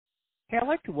Hey, I'd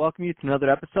like to welcome you to another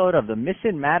episode of the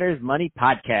Mission Matters Money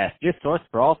Podcast, your source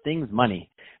for all things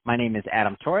money. My name is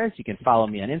Adam Torres. You can follow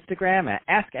me on Instagram at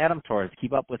AskAdamTorres.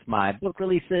 Keep up with my book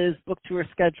releases, book tour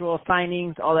schedule,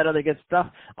 signings, all that other good stuff.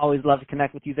 Always love to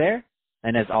connect with you there.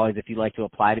 And as always, if you'd like to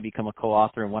apply to become a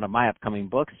co-author in one of my upcoming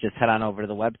books, just head on over to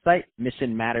the website,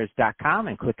 missionmatters.com,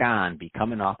 and click on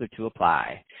Become an Author to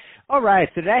apply. All right,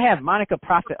 so today I have Monika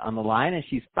Proffitt on the line, and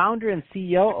she's founder and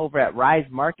CEO over at Rise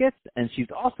Markets, and she's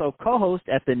also co-host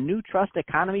at the New Trust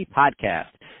Economy podcast.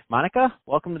 Monika,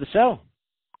 welcome to the show.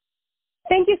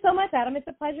 Thank you so much, Adam. It's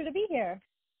a pleasure to be here.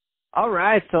 All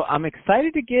right, so I'm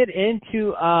excited to get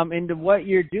into what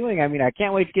you're doing. I mean, I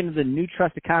can't wait to get into the New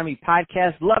Trust Economy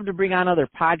podcast. Love to bring on other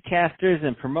podcasters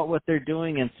and promote what they're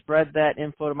doing and spread that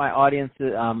info to my audience.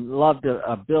 Love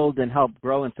to build and help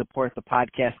grow and support the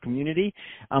podcast community.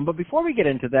 But before we get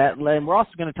into that, we're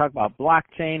also going to talk about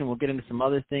blockchain, and we'll get into some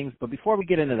other things. But before we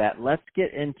get into that, let's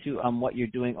get into what you're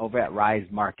doing over at Rise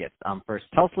Markets. First,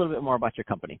 tell us a little bit more about your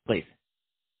company, please.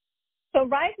 So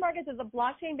Rise Markets is a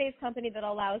blockchain-based company that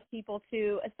allows people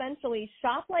to essentially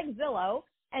shop like Zillow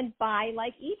and buy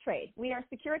like E-Trade. We are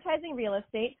securitizing real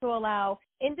estate to allow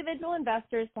individual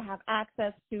investors to have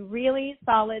access to really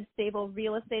solid, stable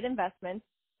real estate investments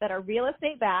that are real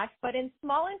estate backed, but in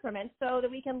small increments so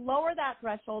that we can lower that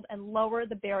threshold and lower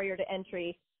the barrier to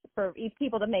entry for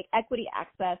people to make equity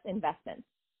access investments.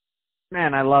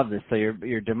 Man, I love this. So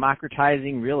you're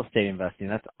democratizing real estate investing.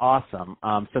 That's awesome.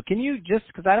 So can you just,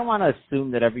 because I don't want to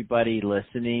assume that everybody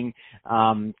listening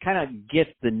kind of gets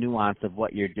the nuance of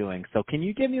what you're doing. So can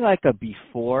you give me like a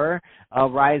before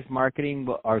Rise Markets,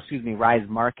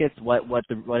 what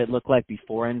it looked like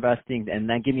before investing, and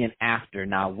then give me an after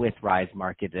now with Rise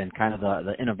Markets and kind of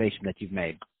the innovation that you've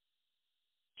made?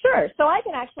 Sure. So I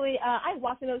can actually, I've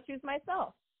walked in those shoes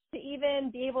myself. To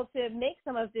even be able to make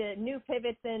some of the new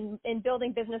pivots in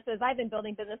building businesses. I've been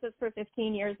building businesses for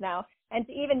 15 years now. And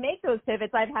to even make those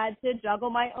pivots, I've had to juggle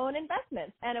my own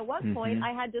investments. And at one point,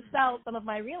 I had to sell some of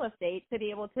my real estate to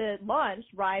be able to launch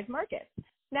Rise Markets.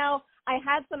 Now, I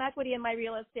had some equity in my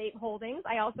real estate holdings.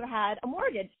 I also had a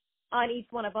mortgage on each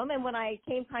one of them. And when I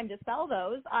came time to sell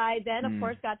those, I then, of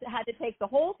course, had to take the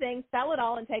whole thing, sell it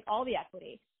all, and take all the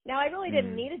equity. Now, I really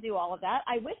didn't need to do all of that.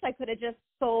 I wish I could have just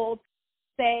sold,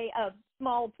 say, a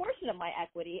small portion of my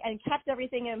equity and kept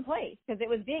everything in place because it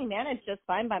was being managed just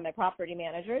fine by my property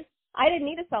managers. I didn't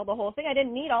need to sell the whole thing. I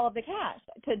didn't need all of the cash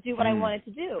to do what I wanted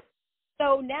to do.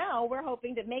 So now we're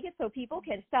hoping to make it so people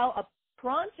can sell a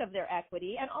tranche of their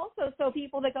equity, and also so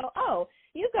people that go, oh,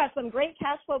 you've got some great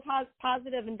cash flow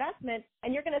positive investment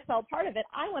and you're going to sell part of it.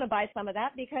 I want to buy some of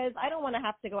that because I don't want to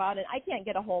have to go out and I can't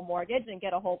get a whole mortgage and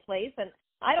get a whole place, and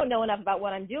I don't know enough about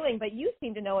what I'm doing, but you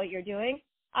seem to know what you're doing.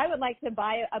 I would like to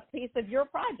buy a piece of your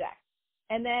project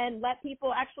and then let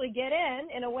people actually get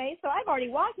in a way. So I've already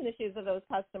walked in the shoes of those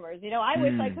customers. You know, I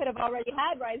wish I could have already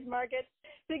had Rise Markets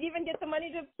to even get the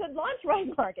money to launch Rise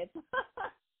Markets.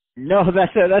 No,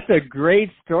 that's a great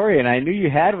story, and I knew you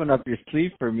had one up your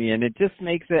sleeve for me, and it just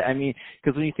makes it, I mean,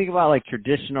 because when you think about, like,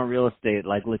 traditional real estate,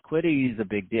 like, liquidity is a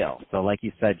big deal. So, like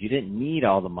you said, you didn't need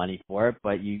all the money for it,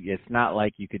 but it's not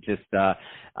like you could just,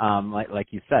 like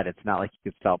you said, it's not like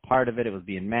you could sell part of it. It was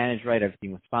being managed right.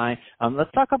 Everything was fine.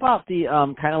 Let's talk about the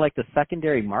kind of like the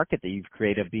secondary market that you've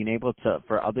created, being able to,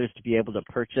 for others to be able to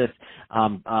purchase,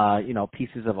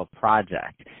 pieces of a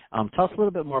project. Tell us a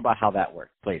little bit more about how that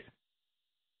works, please.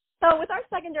 So with our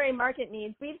secondary market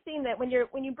needs, we've seen that when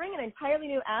you bring an entirely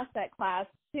new asset class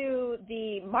to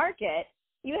the market,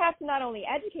 you have to not only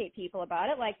educate people about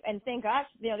it, and thank gosh,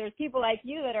 there's people like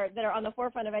you that are on the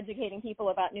forefront of educating people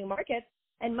about new markets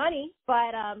and money,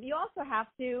 but you also have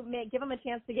to give them a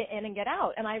chance to get in and get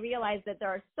out. And I realize that there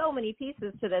are so many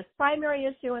pieces to this primary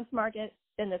issuance market,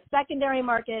 then the secondary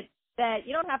market, that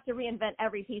you don't have to reinvent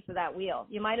every piece of that wheel.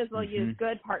 You might as well use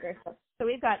good partnerships. So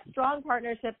we've got strong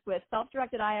partnerships with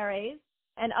self-directed IRAs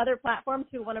and other platforms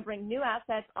who want to bring new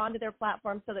assets onto their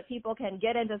platform so that people can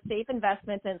get into safe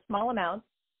investments in small amounts.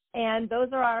 And those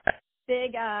are our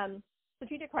big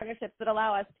strategic partnerships that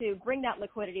allow us to bring that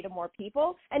liquidity to more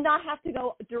people and not have to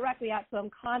go directly out to them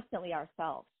constantly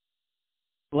ourselves.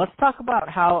 Let's talk about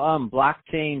how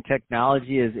blockchain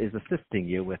technology is assisting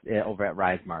you with over at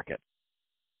Rise Markets.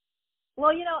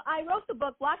 Well, I wrote the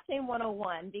book Blockchain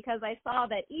 101 because I saw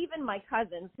that even my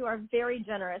cousins, who are very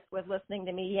generous with listening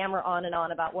to me yammer on and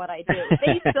on about what I do,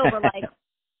 they still were like,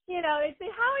 they'd say,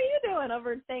 how are you doing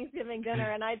over Thanksgiving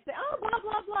dinner? And I'd say, oh, blah,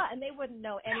 blah, blah. And they wouldn't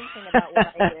know anything about what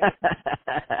I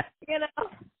do.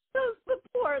 Those the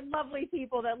poor, lovely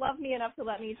people that love me enough to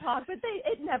let me talk, but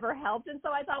it never helped. And so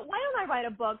I thought, why don't I write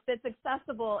a book that's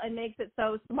accessible and makes it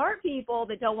so smart people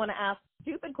that don't want to ask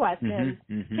stupid questions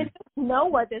can just know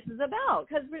what this is about?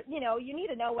 Because, you need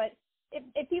to know what,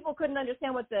 if people couldn't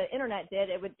understand what the internet did,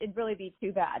 it'd really be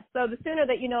too bad. So the sooner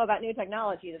that you know about new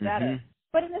technology, the better.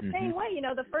 But in the same way,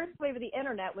 the first wave of the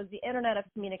internet was the internet of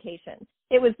communication.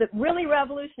 It was really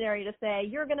revolutionary to say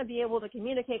you're going to be able to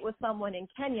communicate with someone in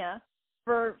Kenya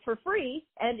for free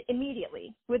and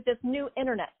immediately with this new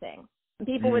internet thing. And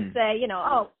people would say,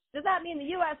 oh, does that mean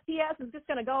the USPS is just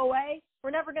going to go away?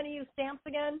 We're never going to use stamps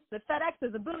again? The FedEx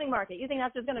is a booming market. You think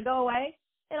that's just going to go away?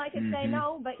 And I could say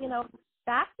no, but,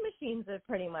 fax machines have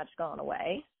pretty much gone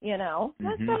away, So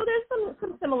there's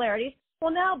some similarities.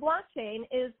 Well, now blockchain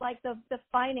is like the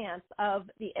finance of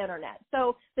the internet.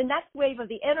 So the next wave of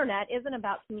the internet isn't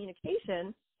about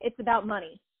communication. It's about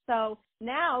money. So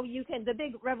now the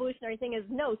big revolutionary thing is,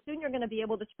 soon you're going to be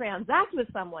able to transact with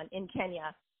someone in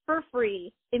Kenya for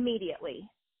free immediately.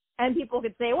 And people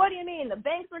could say, what do you mean? The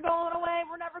banks are going away?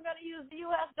 We're never going to use the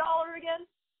U.S. dollar again?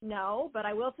 No, but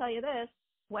I will tell you this.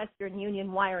 Western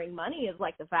Union wiring money is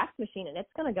like the fax machine, and it's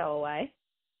going to go away.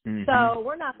 So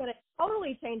we're not going to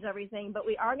totally change everything, but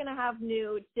we are going to have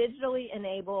new digitally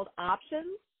enabled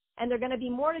options, and they're going to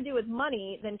be more to do with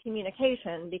money than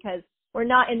communication, because we're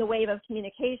not in the wave of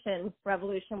communication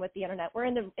revolution with the internet. We're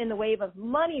in the wave of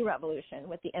money revolution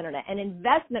with the internet and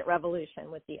investment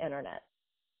revolution with the internet.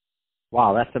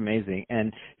 Wow, that's amazing.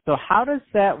 And so how does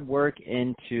that work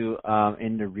into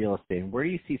real estate? And where do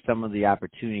you see some of the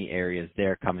opportunity areas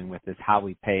there coming with this, how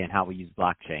we pay and how we use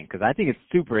blockchain? Because I think it's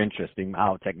super interesting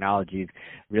how technology is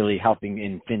really helping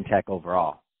in fintech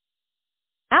overall.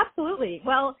 Absolutely.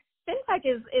 Well, fintech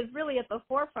is really at the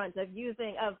forefront of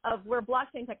where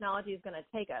blockchain technology is going to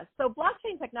take us. So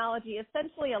blockchain technology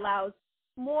essentially allows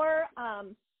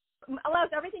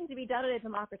everything to be done in a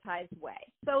democratized way.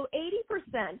 So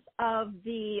 80% of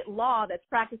the law that's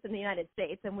practiced in the United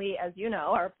States, and we, as you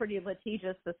know, are a pretty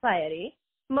litigious society,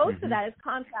 most of that is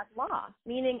contract law,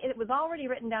 meaning it was already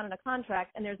written down in a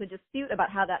contract and there's a dispute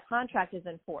about how that contract is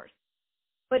enforced.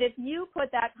 But if you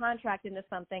put that contract into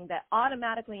something that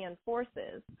automatically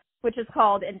enforces, which is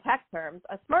called, in tech terms,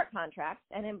 a smart contract,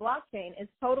 and in blockchain is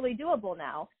totally doable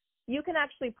now, you can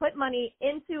actually put money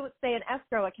into, say, an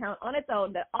escrow account on its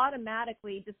own that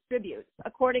automatically distributes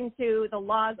according to the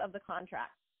laws of the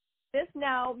contract. This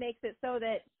now makes it so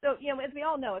that, as we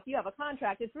all know, if you have a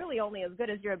contract, it's really only as good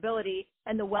as your ability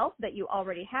and the wealth that you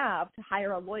already have to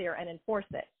hire a lawyer and enforce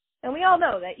it. And we all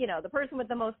know that, the person with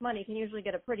the most money can usually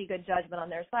get a pretty good judgment on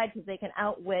their side because they can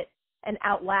outwit and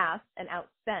outlast and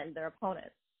outspend their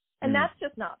opponents. And that's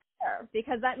just not fair,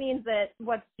 because that means that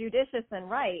what's judicious and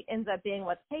right ends up being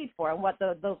what's paid for and what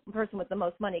the person with the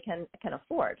most money can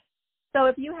afford. So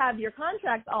if you have your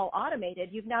contracts all automated,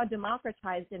 you've now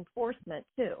democratized enforcement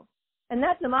too. And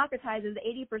that democratizes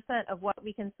 80% of what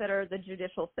we consider the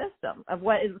judicial system, of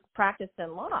what is practiced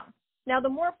in law. Now, the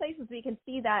more places we can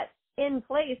see that in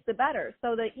place, the better.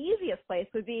 So the easiest place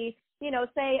would be,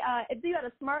 say if you had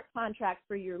a smart contract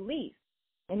for your lease,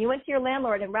 and you went to your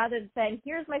landlord, and rather than saying,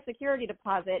 here's my security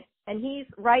deposit, and he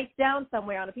writes down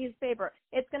somewhere on a piece of paper,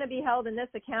 it's going to be held in this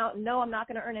account, and no, I'm not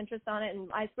going to earn interest on it, and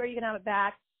I swear you can have it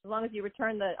back as long as you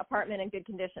return the apartment in good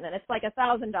condition, and it's like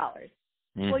 $1,000.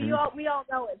 Well, we all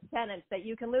know as tenants that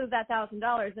you can lose that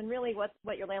 $1,000, and really what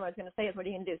your landlord's going to say is, what are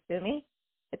you going to do, sue me?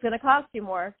 It's going to cost you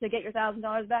more to get your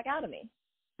 $1,000 back out of me.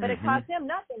 But it costs him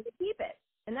nothing to keep it,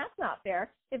 and that's not fair.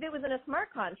 If it was in a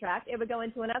smart contract, it would go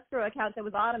into an escrow account that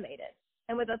was automated.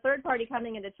 And with a third party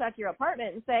coming in to check your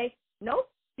apartment and say, nope,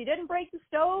 she didn't break the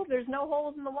stove, there's no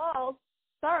holes in the walls.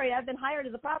 Sorry, I've been hired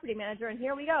as a property manager, and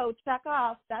here we go, check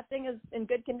off. That thing is in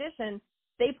good condition.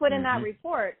 They put in that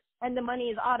report, and the money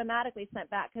is automatically sent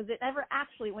back because it never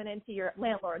actually went into your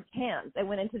landlord's hands. It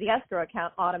went into the escrow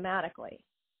account automatically.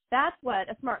 That's what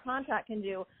a smart contract can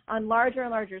do on larger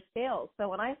and larger scales. So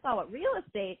when I saw what real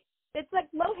estate, it's like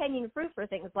low-hanging fruit for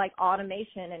things like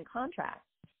automation and contracts.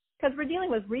 Because we're dealing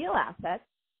with real assets,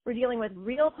 we're dealing with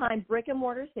real-time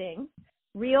brick-and-mortar things,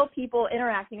 real people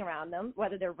interacting around them,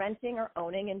 whether they're renting or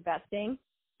owning, investing,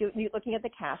 looking at the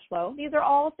cash flow. These are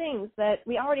all things that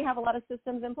we already have a lot of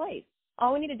systems in place.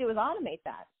 All we need to do is automate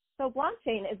that. So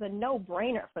blockchain is a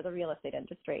no-brainer for the real estate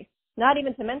industry, not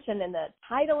even to mention in the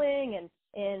titling and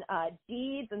in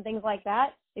deeds and things like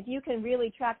that. If you can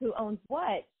really track who owns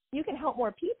what, you can help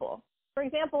more people. For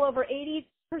example, over 80%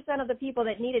 of the people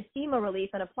that needed FEMA relief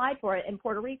and applied for it in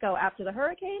Puerto Rico after the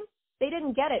hurricane, they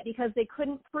didn't get it because they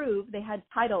couldn't prove they had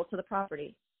title to the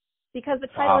property, because the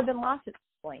title had been lost at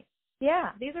this point.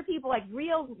 Yeah, these are people like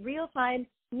real-time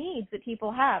needs that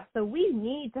people have. So we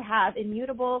need to have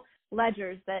immutable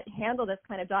ledgers that handle this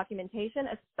kind of documentation,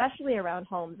 especially around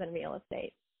homes and real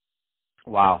estate.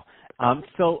 Wow.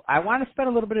 So I want to spend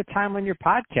a little bit of time on your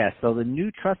podcast. So the New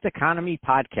Trust Economy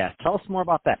podcast. Tell us more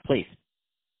about that, please.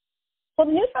 Well,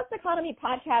 the New Trust Economy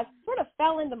podcast sort of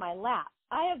fell into my lap.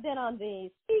 I have been on the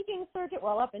speaking circuit,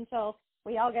 well, up until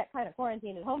we all got kind of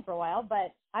quarantined at home for a while,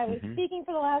 but I was speaking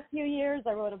for the last few years.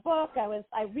 I wrote a book.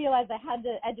 I realized I had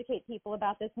to educate people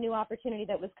about this new opportunity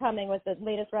that was coming with the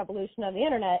latest revolution of the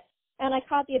internet. And I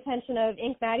caught the attention of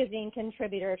Inc. magazine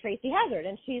contributor Tracy Hazard,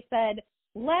 and she said,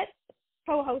 let's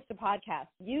co-host a podcast.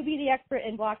 You be the expert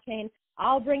in blockchain.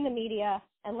 I'll bring the media,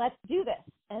 and let's do this.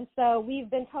 And so we've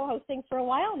been co-hosting for a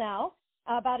while now,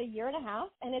 about a year and a half,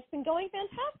 and it's been going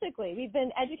fantastically. We've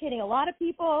been educating a lot of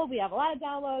people. We have a lot of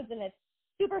downloads, and it's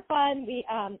super fun.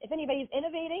 If anybody's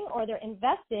innovating or they're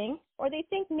investing or they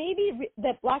think maybe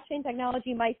that blockchain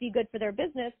technology might be good for their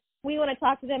business, we want to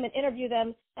talk to them and interview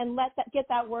them and get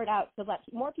that word out to let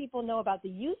more people know about the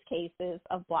use cases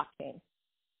of blockchain.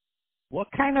 What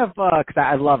kind of, because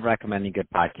I love recommending good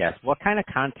podcasts, what kind of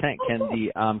content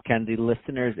can the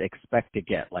listeners expect to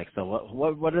get? Like, so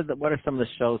what are some of the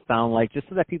shows sound like, just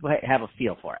so that people have a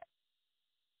feel for it?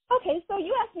 Okay, so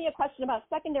you asked me a question about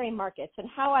secondary markets and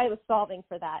how I was solving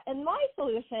for that. And my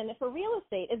solution for real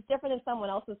estate is different than someone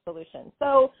else's solution.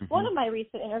 So one of my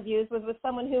recent interviews was with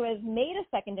someone who has made a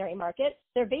secondary market.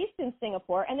 They're based in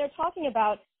Singapore, and they're talking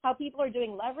about how people are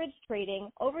doing leverage trading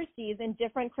overseas in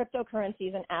different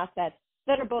cryptocurrencies and assets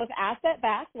that are both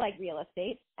asset-backed, like real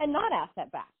estate, and not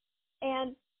asset-backed.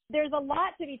 And there's a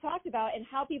lot to be talked about in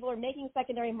how people are making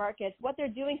secondary markets, what they're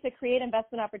doing to create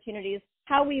investment opportunities,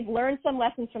 how we've learned some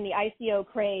lessons from the ICO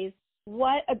craze,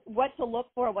 what to look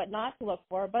for, what not to look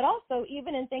for, but also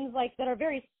even in things like that are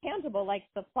very tangible, like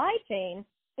supply chain,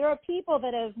 there are people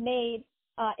that have made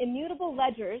immutable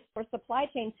ledgers for supply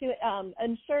chain to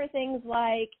ensure things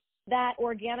like that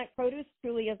organic produce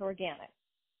truly is organic.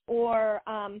 Or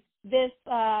this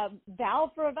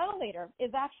valve for a ventilator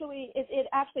is actually, it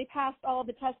actually passed all of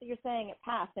the tests that you're saying it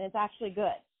passed, and it's actually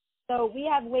good. So we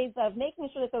have ways of making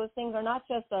sure that those things are not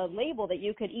just a label that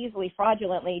you could easily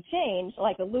fraudulently change,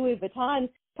 like a Louis Vuitton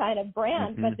kind of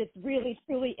brand, but it's really,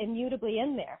 truly immutably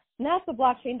in there. And that's what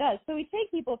blockchain does. So we take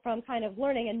people from kind of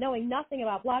learning and knowing nothing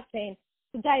about blockchain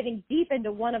to diving deep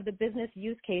into one of the business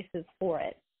use cases for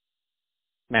it.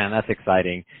 Man, that's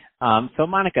exciting. So,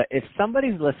 Monika, if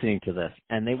somebody's listening to this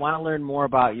and they want to learn more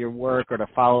about your work or to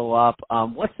follow up,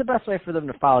 what's the best way for them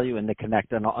to follow you and to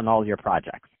connect on all your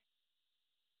projects?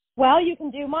 Well, you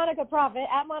can do Monika Proffitt.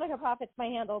 At Monika Proffitt's my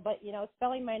handle, but,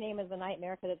 spelling my name is a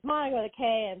nightmare because it's Monika with a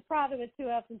K and Proffitt with 2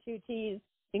 F's and 2 T's.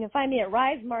 You can find me at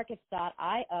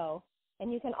risemarkets.io.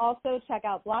 And you can also check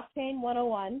out Blockchain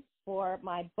 101 for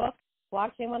my book,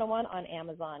 Blockchain 101, on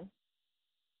Amazon.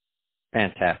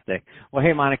 Fantastic. Well,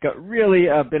 hey, Monika, really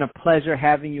been a pleasure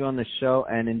having you on the show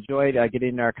and enjoyed getting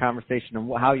into our conversation on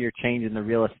how you're changing the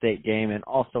real estate game and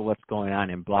also what's going on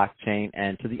in blockchain.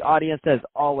 And to the audience, as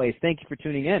always, thank you for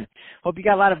tuning in. Hope you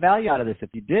got a lot of value out of this.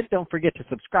 If you did, don't forget to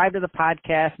subscribe to the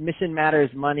podcast, Mission Matters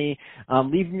Money.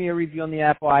 Leave me a review on the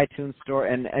Apple iTunes Store.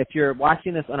 And if you're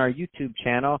watching this on our YouTube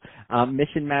channel,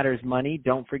 Mission Matters Money,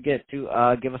 don't forget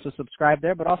to give us a subscribe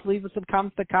there, but also leave us some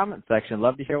comments in the comment section.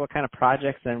 Love to hear what kind of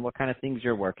projects and what kind of things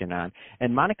you're working on.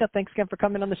 And Monika, thanks again for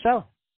coming on the show.